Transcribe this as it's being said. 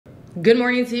Good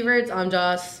morning, Seaverts. I'm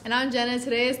Joss. And I'm Jenna.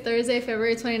 Today is Thursday,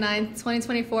 February 29th,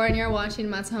 2024, and you're watching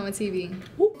Tahoma TV.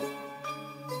 Woo.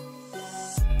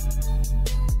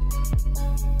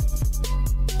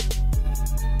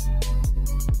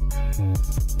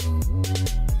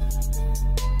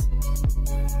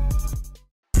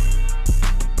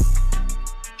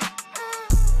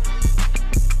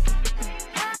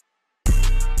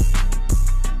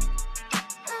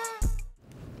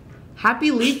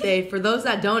 Happy Leap Day. For those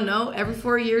that don't know, every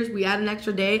 4 years we add an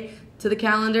extra day to the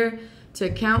calendar to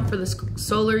account for the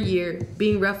solar year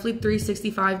being roughly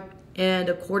 365 and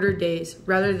a quarter days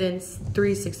rather than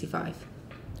 365.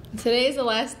 Today is the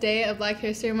last day of Black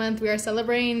History Month. We are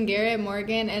celebrating Garrett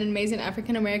Morgan, an amazing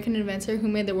African-American inventor who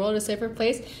made the world a safer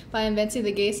place by inventing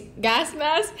the gas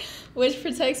mask, which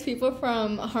protects people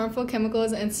from harmful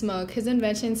chemicals and smoke. His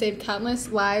invention saved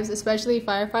countless lives, especially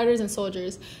firefighters and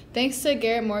soldiers. Thanks to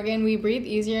Garrett Morgan, we breathe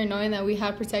easier knowing that we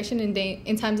have protection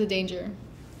in times of danger.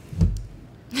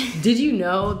 Did you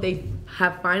know they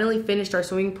have finally finished our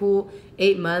swimming pool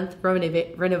 8-month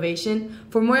renovation?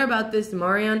 For more about this,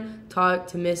 Marion talked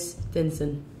to Miss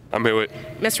Stinson. I'm here with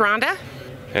Miss Rhonda.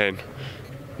 And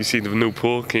you see the new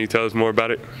pool. Can you tell us more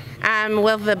about it?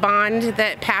 Well, the bond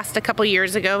that passed a couple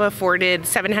years ago afforded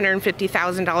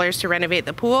 $750,000 to renovate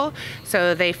the pool.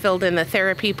 So they filled in the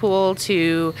therapy pool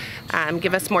to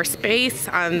give us more space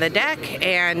on the deck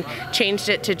and changed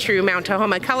it to true Mount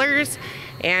Tahoma colors.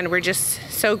 And we're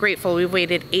just so grateful. We've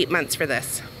waited 8 months for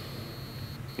this.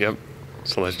 Yep.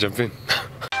 So let's jump in.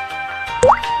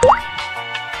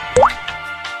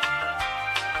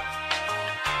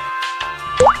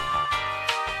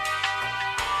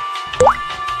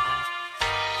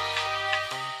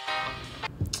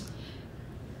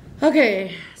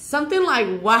 Okay, something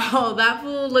like, wow, that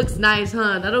pool looks nice,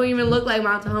 huh? That don't even look like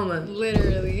Mount Tahoma.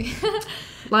 Literally.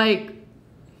 Like,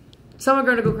 someone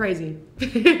gonna go crazy.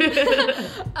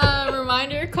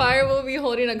 Reminder, choir will be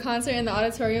holding a concert in the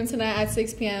auditorium tonight at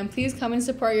 6 p.m. Please come and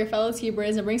support your fellow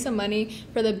T-Birds and bring some money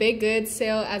for the Big Good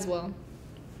sale as well.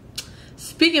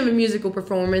 Speaking of a musical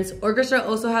performance, Orchestra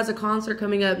also has a concert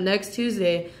coming up next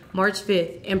Tuesday, March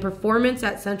 5th, and performance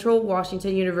at Central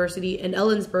Washington University in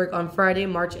Ellensburg on Friday,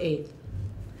 March 8th.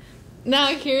 Now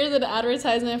here's the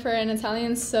advertisement for an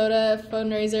Italian soda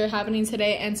fundraiser happening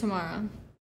today and tomorrow.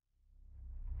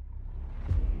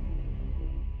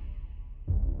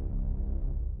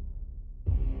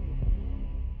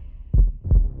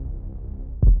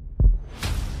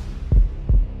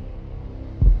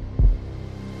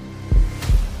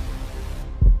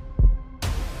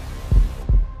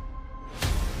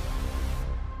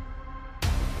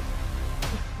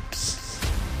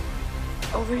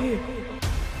 Over here.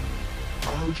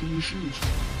 I'll do your shoes.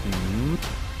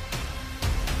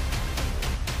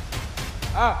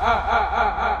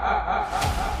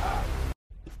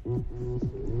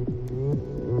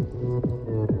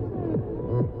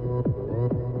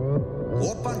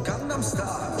 Oppan Gangnam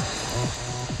Style.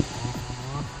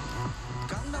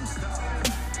 Gangnam Style.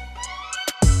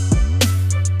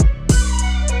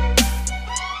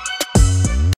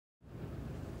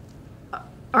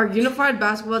 Our unified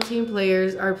basketball team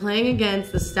players are playing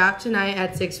against the staff tonight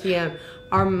at 6 p.m.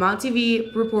 Our Mount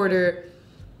TV reporter,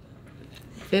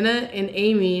 Finna and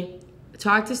Amy,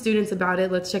 talked to students about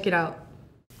it. Let's check it out.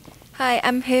 Hi,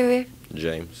 I'm here with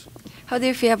James. How do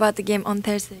you feel about the game on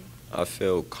Thursday? I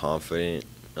feel confident.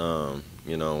 You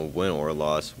know, win or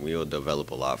loss, we'll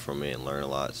develop a lot from it and learn a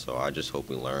lot. So I just hope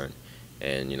we learn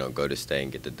and, you know, go to state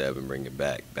and get the dub and bring it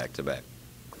back to back.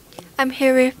 I'm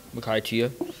here with Makai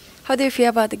Chia. How do you feel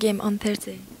about the game on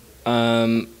Thursday?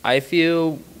 I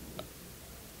feel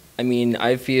a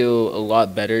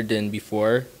lot better than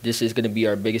before. This is going to be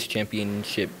our biggest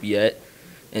championship yet.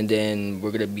 And then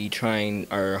we're going to be trying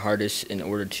our hardest in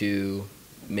order to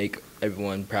make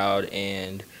everyone proud.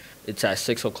 And it's at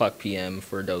 6 o'clock p.m.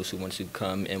 for those who want to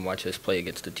come and watch us play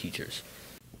against the teachers.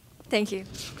 Thank you.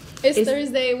 It's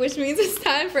Thursday, which means it's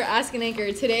time for Ask an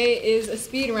Anchor. Today is a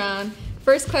speed round.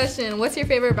 First question, what's your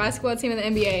favorite basketball team in the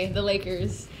NBA? The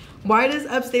Lakers. Why does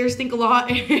upstairs stink a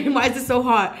lot and why is it so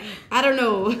hot? I don't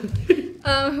know.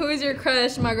 Who is your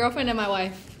crush? My girlfriend and my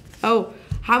wife. Oh,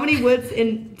 how many woods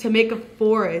to make a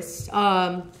forest?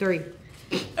 3.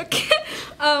 Okay.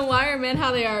 Why are men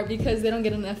how they are? Because they don't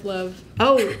get enough love.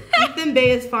 Oh, Ethan Bay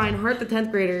is fine. Hart the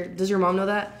 10th grader. Does your mom know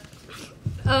that?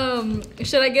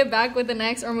 Should I get back with the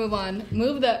next or move on?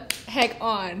 Move the heck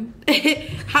on.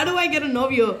 How do I get a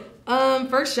novio?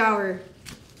 First shower.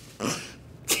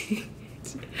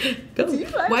 Go.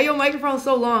 Why your microphone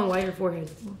so long? Why your forehead?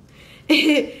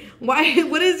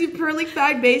 What is your pearly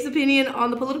fact-based opinion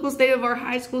on the political state of our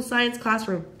high school science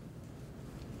classroom?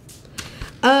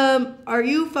 Are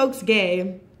you folks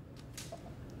gay?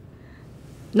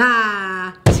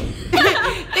 Nah.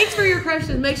 Thanks for your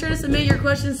questions. Make sure to submit your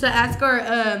questions to Ask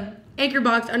Our Anchor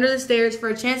Box under the stairs for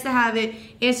a chance to have it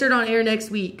answered on air next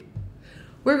week.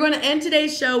 We're going to end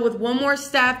today's show with one more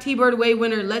staff T-Bird Way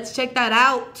winner. Let's check that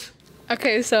out.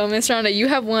 Okay, so Ms. Rhonda, you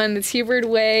have won the T-Bird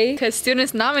Way because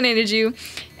students nominated you,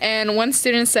 and one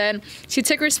student said she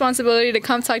took responsibility to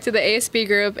come talk to the ASB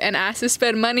group and asked to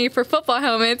spend money for football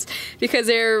helmets because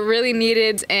they're really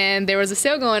needed and there was a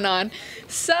sale going on.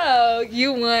 So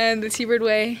you won the T-Bird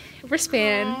Way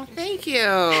wristband. Oh, thank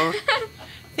you.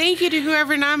 Thank you to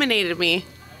whoever nominated me.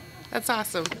 That's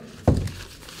awesome.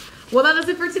 Well, that does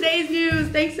it for today's news.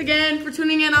 Thanks again for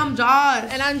tuning in. I'm Joss.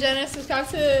 And I'm Jenna. Subscribe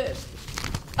to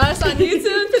us on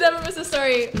YouTube to never miss a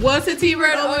story. What's a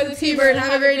T-Bird? Always a T-Bird.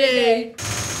 Have a great day.